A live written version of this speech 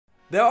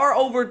There are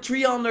over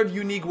 300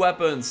 unique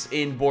weapons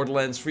in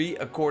Borderlands 3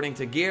 according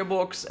to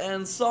Gearbox,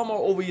 and some are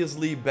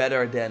obviously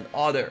better than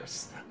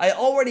others. I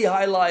already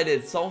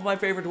highlighted some of my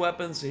favorite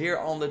weapons here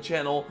on the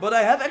channel, but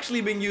I have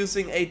actually been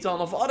using a ton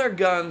of other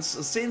guns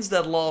since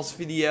that last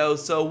video,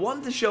 so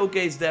wanted to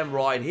showcase them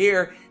right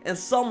here, and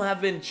some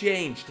have been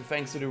changed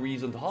thanks to the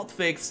recent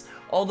hotfix,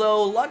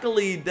 although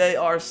luckily they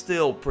are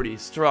still pretty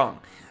strong.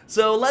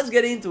 So let's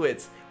get into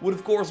it. Would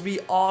of course be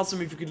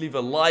awesome if you could leave a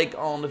like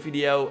on the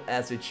video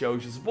as it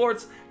shows your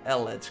support,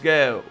 and let's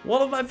go.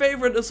 One of my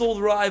favorite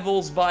assault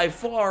rifles by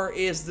far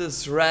is the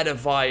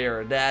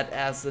Shredifier that,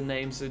 as the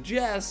name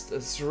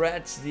suggests,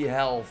 shreds the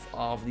health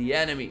of the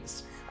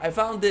enemies. I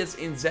found this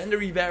in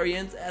legendary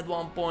variant at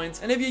one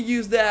point, and if you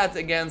use that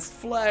against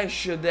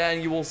flesh,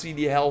 then you will see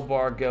the health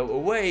bar go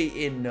away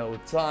in no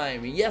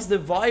time. Yes, the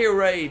fire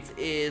rate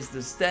is the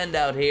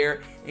standout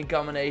here in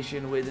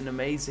combination with an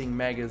amazing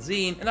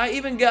magazine, and I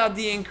even got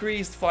the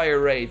increased fire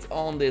rate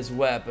on this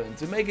weapon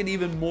to make it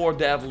even more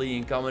deadly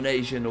in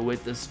combination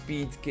with the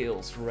speed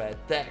kills red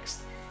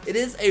text. It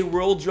is a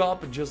world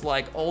drop just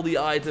like all the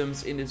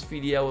items in this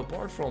video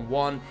apart from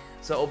one,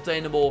 so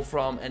obtainable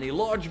from any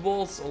large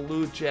boss, a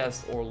loot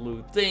chest or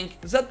loot thing.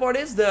 The sad part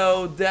is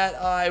though that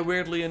I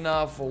weirdly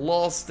enough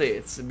lost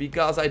it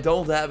because I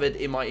don't have it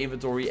in my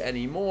inventory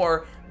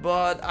anymore,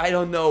 but I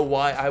don't know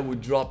why I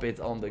would drop it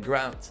on the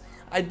ground.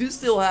 I do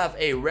still have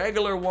a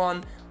regular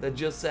one that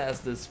just says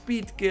the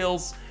speed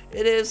kills.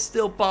 It is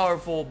still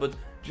powerful, but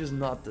just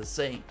not the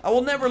same. I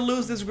will never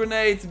lose this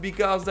grenade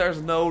because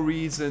there's no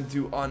reason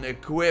to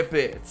unequip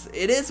it.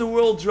 It is a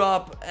world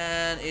drop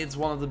and it's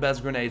one of the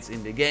best grenades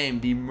in the game,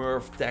 the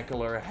Nerfs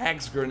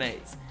Hex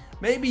grenade.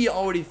 Maybe you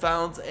already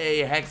found a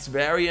Hex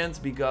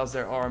variant because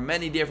there are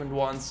many different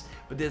ones,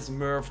 but this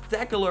Nerfs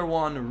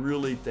one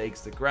really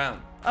takes the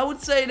crown. I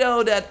would say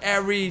though that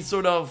every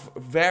sort of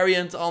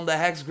variant on the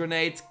Hex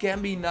grenade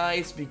can be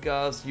nice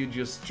because you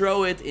just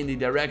throw it in the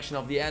direction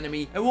of the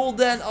enemy and will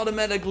then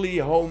automatically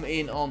home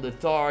in on the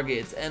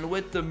target. And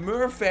with the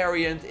Nerf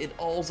variant it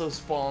also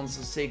spawns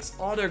 6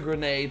 other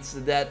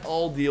grenades that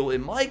all deal,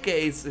 in my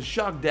case,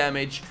 shock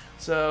damage,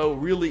 so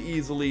really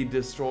easily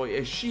destroy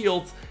a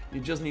shield. You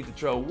just need to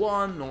throw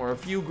one or a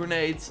few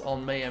grenades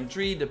on Mayhem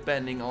 3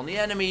 depending on the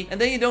enemy, and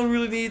then you don't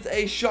really need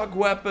a shock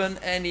weapon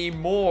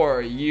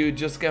anymore. You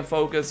just can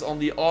focus on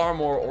the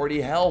armor or the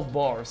health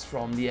bars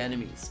from the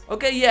enemies.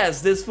 Okay,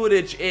 yes, this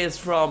footage is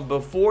from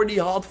before the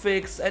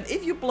hotfix, and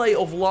if you play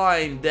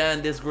offline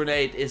then this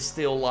grenade is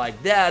still like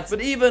that,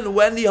 but even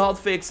when the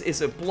hotfix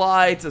is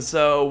applied,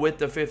 so with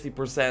the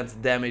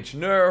 50% damage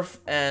nerf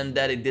and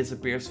that it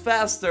disappears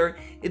faster,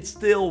 it's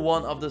still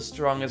one of the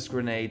strongest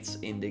grenades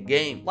in the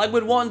game. Like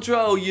with one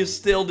throw you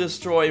still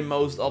destroy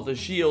most of the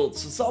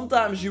shields.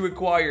 Sometimes you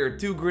require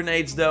 2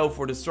 grenades though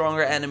for the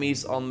stronger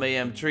enemies on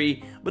Mayhem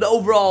 3, but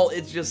overall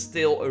it's just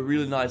still a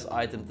really nice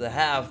item to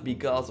have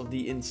because of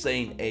the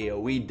insane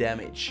AoE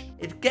damage.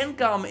 It can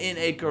come in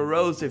a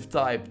corrosive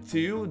type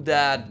too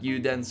that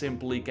you then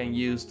simply can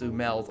use to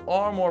melt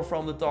armor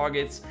from the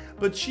targets,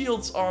 but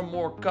shields are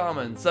more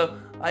common, so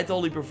I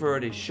totally prefer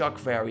the shock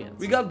variant.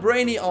 We got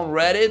Brainy on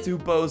Reddit who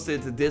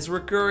posted this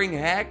recurring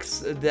hex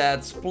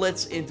that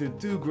splits into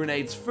 2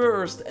 grenades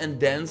first and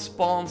then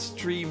spawns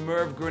 3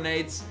 Nerf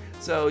grenades.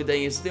 So then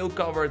you still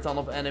cover a ton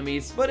of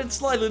enemies, but it's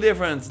slightly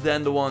different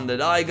than the one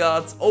that I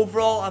got.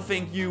 Overall, I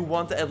think you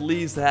want to at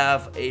least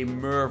have a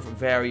Nerf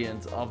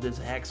variant of this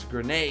Hex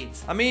grenade.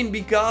 I mean,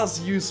 because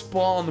you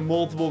spawn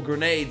multiple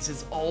grenades,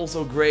 it's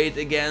also great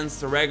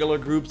against regular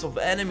groups of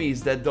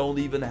enemies that don't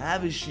even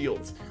have a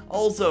shield.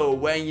 Also,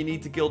 when you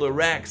need to kill the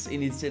Rex in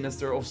the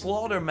Sinister of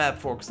Slaughter map,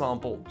 for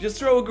example. Just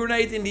throw a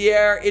grenade in the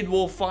air, it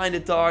will find a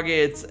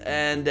target,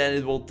 and then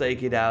it will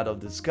take it out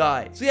of the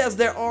sky. So yes,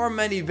 there are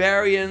many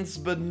variants,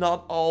 but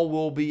not all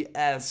will be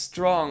as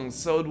strong.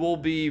 So it will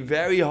be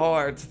very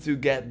hard to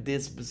get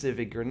this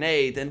specific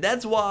grenade, and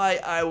that's why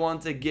I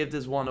want to give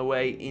this one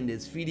away in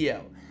this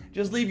video.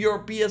 Just leave your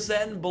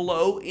PSN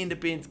below in the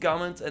pinned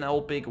comment and I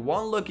will pick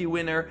one lucky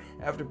winner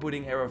after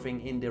putting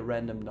everything in the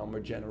random number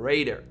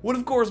generator. Would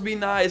of course be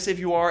nice if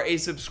you are a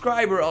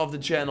subscriber of the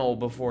channel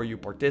before you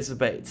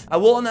participate. I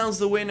will announce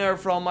the winner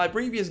from my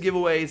previous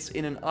giveaways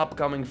in an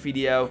upcoming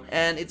video,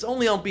 and it's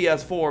only on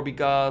PS4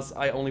 because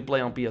I only play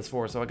on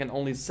PS4, so I can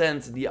only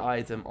send the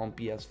item on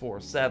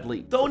PS4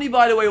 sadly. Tony,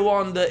 by the way,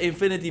 won the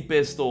Infinity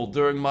Pistol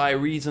during my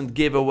recent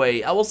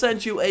giveaway. I will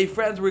send you a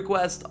friend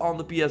request on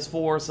the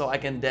PS4 so I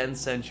can then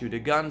send you the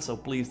gun, so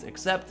please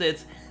accept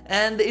it.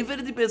 And the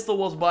Infinity Pistol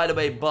was, by the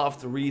way,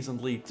 buffed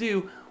recently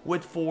too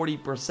with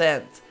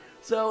 40%.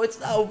 So it's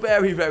now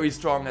very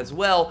strong as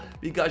well,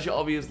 because you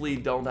obviously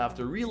don't have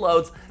to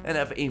reload and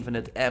have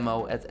infinite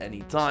ammo at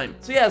any time.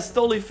 So yes,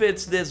 totally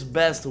fits this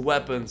best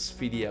weapons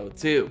video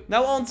too.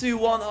 Now on to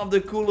one of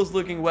the coolest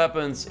looking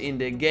weapons in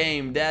the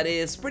game that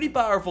is pretty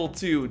powerful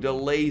too, the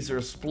laser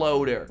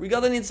exploder. We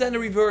got an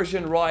incendiary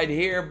version right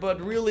here, but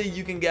really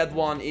you can get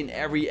one in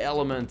every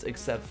element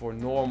except for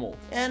normal.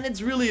 And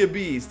it's really a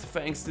beast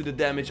thanks to the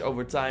damage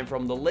over time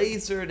from the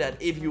laser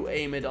that, if you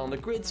aim it on the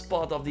crit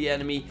spot of the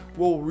enemy,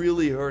 will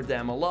really hurt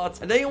them a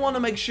lot. And then you want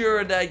to make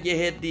sure that you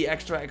hit the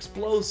extra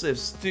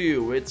explosives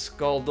too. It's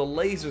called the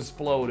laser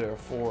exploder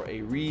for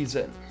a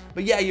reason.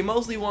 But yeah, you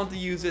mostly want to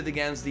use it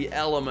against the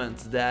element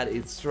that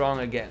it's strong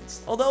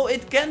against. Although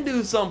it can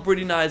do some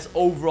pretty nice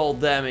overall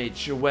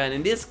damage when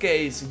in this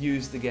case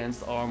used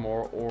against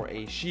armor or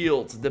a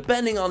shield,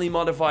 depending on the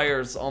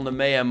modifiers on the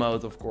Mayhem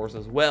mode of course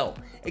as well.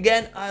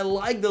 Again, I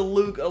like the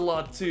look a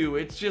lot too.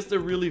 It's just a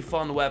really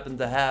fun weapon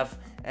to have.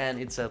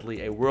 And it's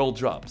sadly a world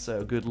drop,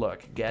 so good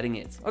luck getting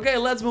it. Okay,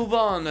 let's move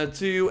on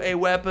to a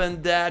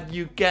weapon that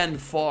you can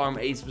farm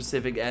a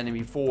specific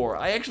enemy for.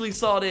 I actually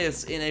saw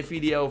this in a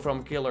video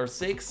from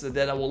Killer6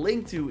 that I will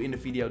link to in the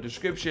video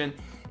description.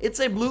 It's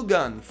a blue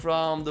gun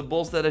from the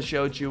boss that I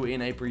showed you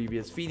in a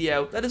previous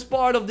video. That is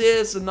part of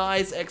this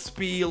nice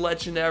XP,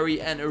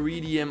 legendary and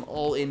iridium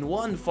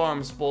all-in-one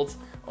farm spot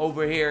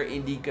over here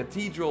in the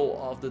Cathedral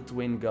of the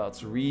Twin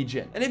Gods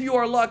region. And if you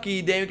are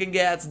lucky, then you can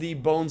get the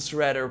Bone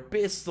Shredder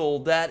pistol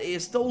that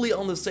is totally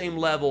on the same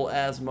level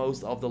as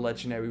most of the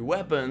legendary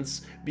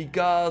weapons,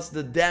 because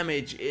the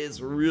damage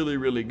is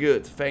really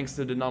good thanks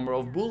to the number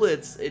of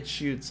bullets it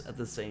shoots at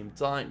the same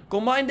time.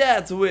 Combine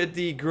that with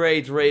the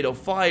great rate of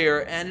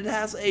fire and it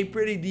has a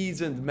pretty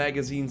decent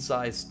magazine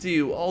size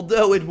too,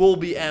 although it will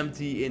be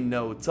empty in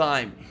no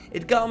time.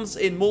 It comes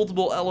in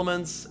multiple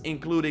elements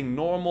including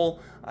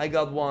normal. I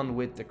got one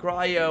with the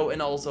cryo and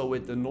also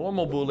with the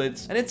normal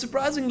bullets, and it's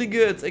surprisingly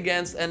good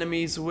against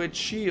enemies with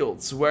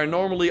shields, where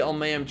normally on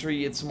Mayhem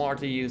 3 it's smart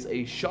to use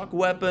a shock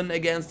weapon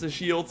against the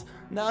shield.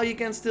 Now you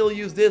can still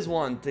use this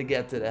one to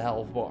get to the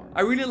health bar. I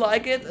really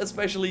like it,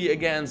 especially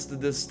against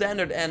the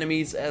standard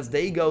enemies as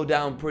they go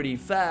down pretty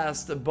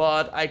fast,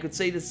 but I could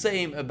say the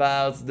same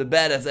about the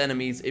badass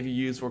enemies if you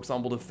use for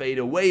example the fade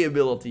away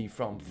ability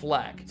from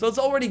Flak. So it's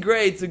already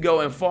great to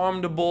go and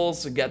farm the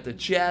boss, get the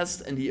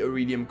chest and the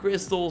iridium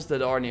crystals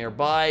that are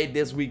nearby.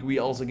 This week we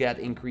also get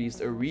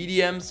increased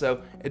iridium,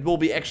 so it will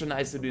be extra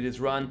nice to do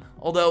this run.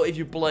 Although if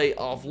you play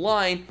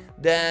offline,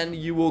 then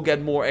you will get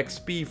more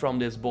XP from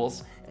this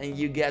boss, and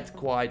you get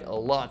quite a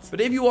lot. But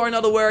if you are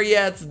not aware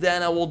yet,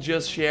 then I will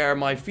just share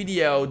my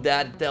video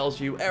that tells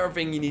you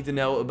everything you need to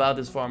know about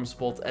this farm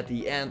spot at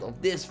the end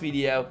of this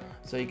video,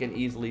 so you can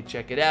easily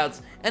check it out.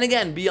 And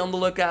again, be on the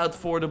lookout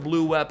for the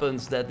blue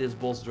weapons that this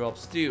boss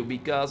drops too,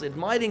 because it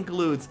might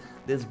include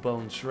this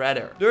Bone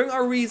Shredder. During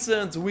our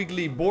recent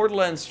weekly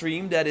Borderlands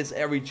stream, that is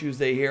every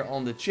Tuesday here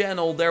on the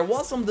channel, there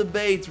was some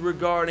debate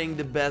regarding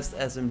the best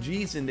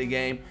SMGs in the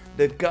game.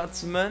 The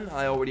Gutsman,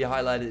 I already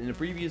highlighted in the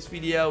previous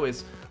video,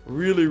 is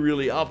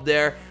really up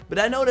there, but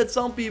I know that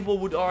some people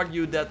would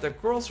argue that the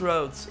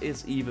Crossroads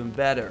is even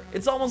better.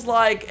 It's almost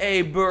like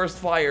a burst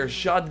fire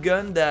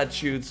shotgun that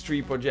shoots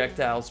 3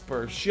 projectiles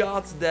per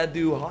shot that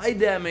do high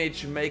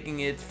damage,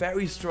 making it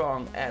very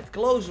strong at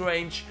close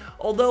range,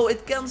 although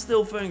it can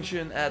still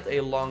function at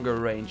a longer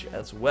range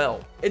as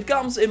well. It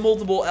comes in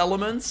multiple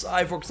elements.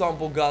 I for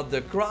example got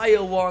the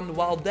cryo one,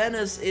 while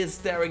Dennis is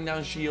tearing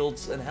down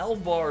shields and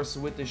health bars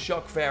with the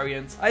shock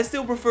variant. I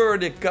still prefer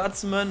the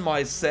Gutsman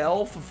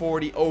myself for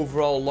the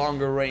overall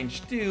longer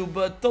range too,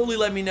 but totally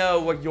let me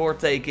know what your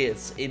take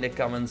is in the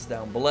comments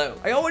down below.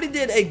 I already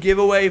did a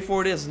giveaway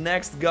for this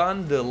next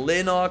gun, the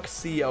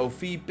Linnox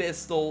COV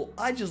pistol.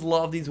 I just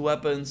love these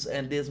weapons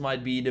and this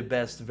might be the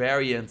best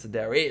variant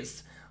there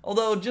is.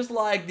 Although, just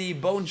like the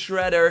Bone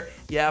Shredder,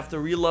 you have to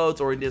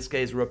reload, or in this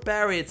case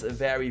repair it,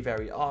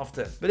 very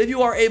often. But if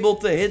you are able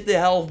to hit the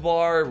health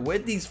bar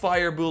with these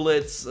fire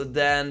bullets,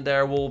 then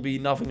there will be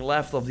nothing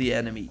left of the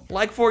enemy.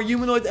 Like for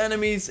humanoid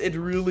enemies, it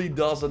really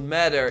doesn't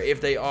matter.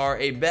 If they are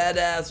a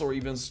badass or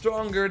even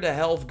stronger, the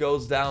health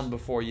goes down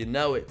before you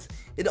know it.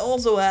 It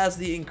also has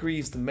the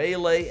increased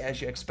melee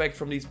as you expect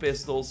from these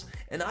pistols,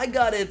 and I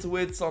got it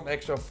with some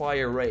extra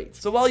fire rate.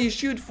 So while you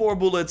shoot 4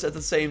 bullets at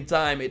the same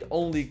time, it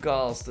only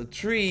costs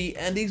 3,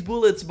 and these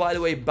bullets by the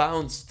way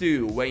bounce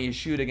too when you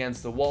shoot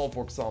against the wall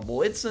for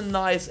example. It's a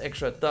nice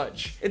extra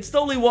touch. It's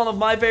totally one of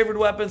my favorite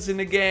weapons in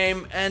the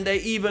game, and they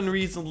even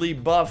recently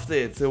buffed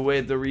it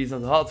with the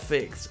recent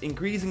hotfix,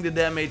 increasing the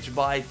damage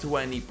by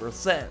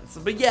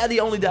 20%. But yeah, the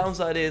only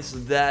downside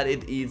is that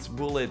it eats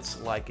bullets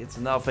like it's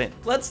nothing.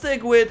 Let's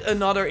stick with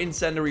another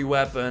incendiary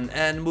weapon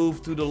and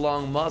move to the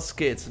long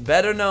musket,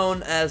 better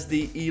known as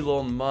the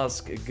Elon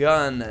Musk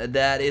gun.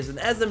 That is an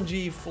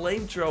SMG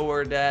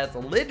flamethrower that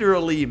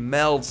literally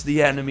melts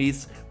the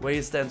enemies when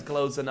you stand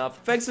close enough,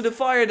 thanks to the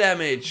fire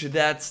damage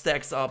that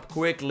stacks up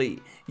quickly.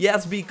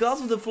 Yes,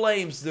 because of the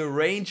flames, the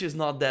range is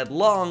not that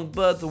long,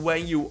 but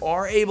when you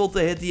are able to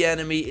hit the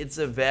enemy, it's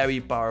a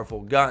very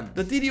powerful gun.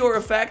 The TDR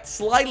effect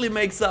slightly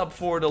makes up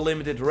for the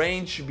limited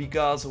range,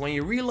 because when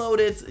you reload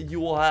it,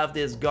 you will have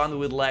this gun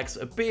with legs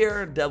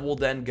appear that will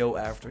then go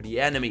after the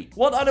enemy.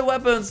 What are the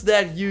weapons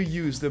that you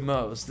use the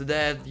most,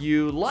 that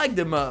you like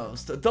the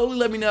most? Totally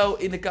let me know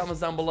in the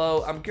comments down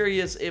below. I'm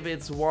curious if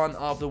it's one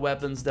of the weapons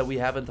weapons that we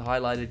haven't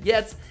highlighted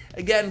yet.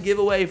 Again,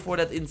 giveaway for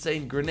that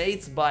insane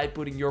grenade by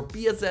putting your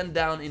PSN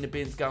down in the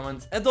pinned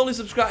comment. And totally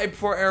subscribe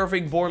for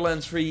everything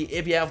Borderlands 3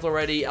 if you haven't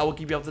already. I will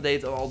keep you up to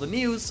date on all the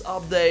news,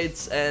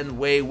 updates, and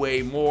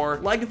way more.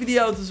 Like the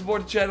video to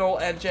support the channel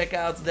and check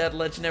out that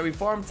legendary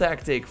farm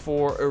tactic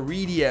for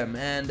Iridium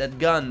and that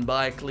gun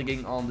by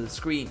clicking on the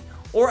screen.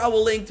 Or I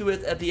will link to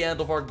it at the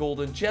end of our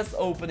golden chest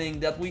opening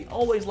that we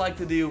always like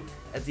to do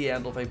at the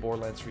end of a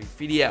Borderlands 3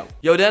 video.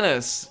 Yo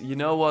Dennis, you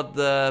know what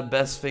the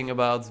best thing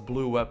about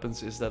blue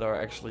weapons is that are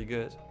actually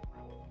good?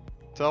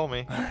 Tell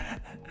me.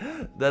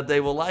 That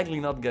they will likely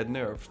not get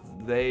nerfed.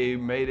 They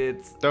made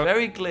it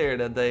very clear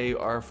that they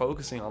are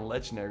focusing on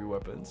legendary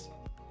weapons.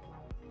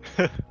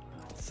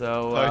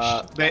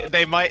 So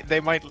they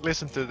might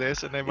listen to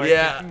this and they might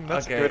think,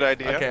 that's a good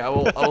idea. Okay, I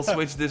will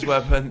switch this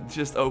weapon.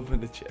 Just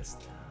open the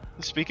chest.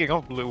 Speaking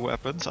of blue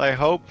weapons, I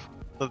hope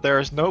that there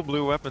is no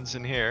blue weapons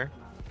in here.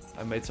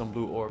 I made some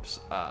blue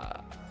orbs.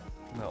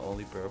 No,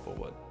 only purple,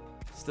 but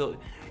still.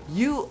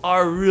 You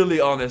are really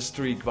on a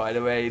streak, by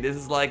the way. This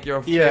is like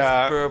your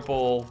fifth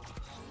purple.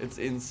 It's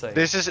insane.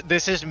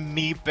 This is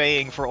me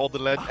paying for all the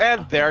lead.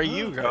 And there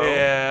you go.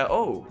 Yeah.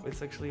 Oh,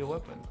 it's actually a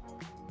weapon.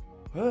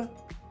 Huh?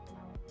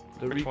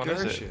 The Which one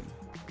is it?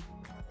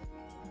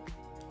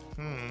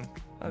 recursion.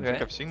 I Okay.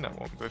 think I've seen that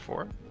one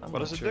before. I'm what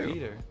not does sure it do?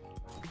 either.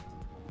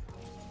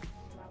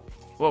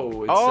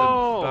 Whoa, it's a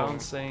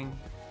bouncing.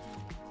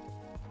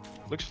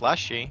 Looks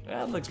flashy.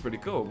 Yeah, it looks pretty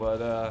cool,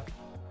 but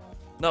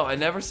no, I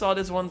never saw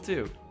this one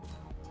too.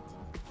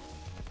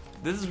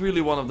 This is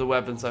really one of the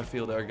weapons I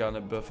feel they're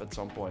gonna buff at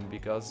some point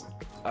because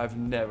I've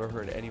never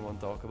heard anyone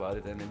talk about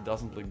it and it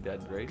doesn't look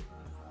that great.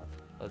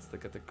 Let's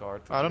look at the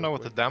card. I don't know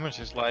what the damage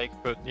is like,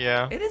 but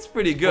yeah. It is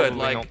pretty good.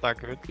 Probably Like not that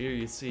good. here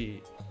you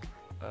see.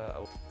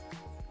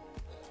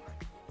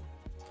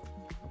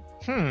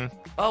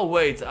 Oh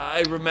wait,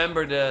 I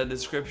remember the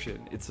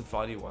description. It's a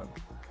funny one.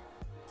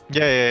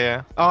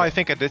 Yeah. Oh, I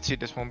think I did see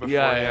this one before.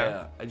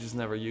 Yeah. I just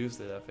never used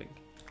it, I think.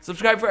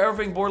 Subscribe for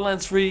everything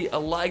Borderlands 3,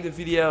 like the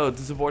video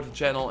to support the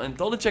channel, and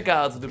totally check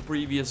out the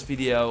previous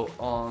video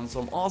on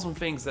some awesome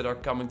things that are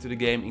coming to the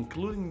game,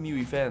 including new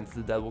events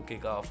that will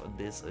kick off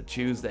this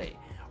Tuesday.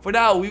 For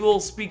now, we will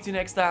speak to you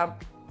next time,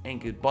 and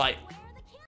goodbye.